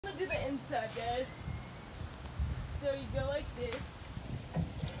do the inside, guys. So you go like this.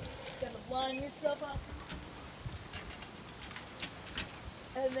 Gotta line yourself up.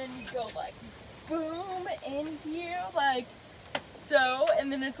 And then you go like boom in here like so,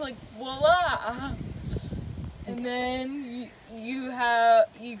 and then it's like voila. And then you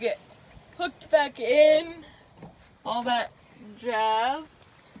get hooked back in, all that jazz.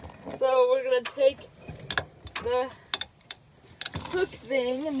 So we're gonna take the hook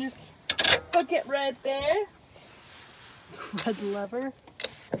thing and just hook it right there. Red lever.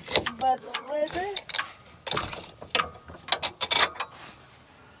 But the lever.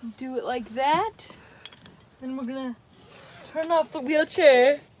 Do it like that. Then we're gonna turn off the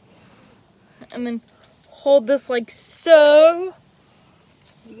wheelchair and then hold this like so.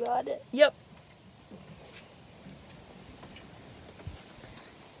 You got it? Yep.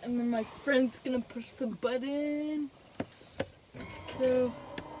 And then my friend's gonna push the button. So,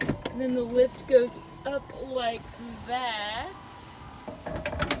 and then the lift goes up like that.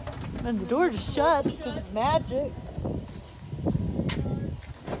 And the door just shuts because it's magic.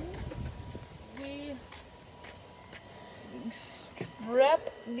 We strap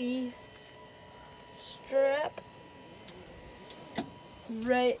the strap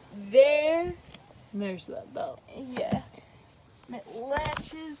right there. And there's that belt. Yeah. And it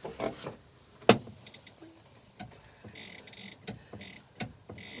latches.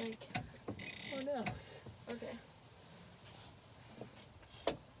 Like, what else? Okay.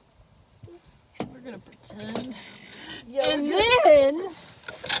 We're gonna pretend. Yeah, And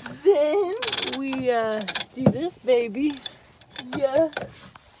then we do this baby. yeah.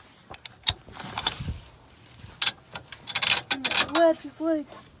 And it latches like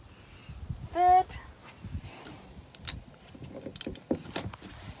that.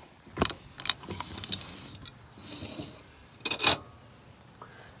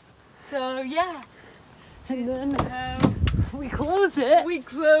 So yeah. And then So we close it. we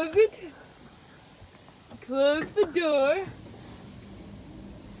close it. Close the door.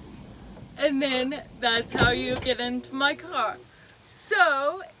 And then that's how you get into my car.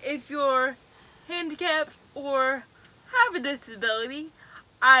 So if you're handicapped or have a disability,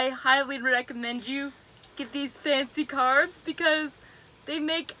 I highly recommend you get these fancy cars because they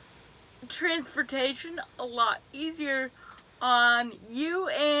make transportation a lot easier on you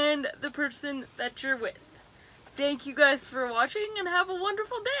and the person that you're with. Thank you guys for watching and have a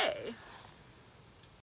wonderful day.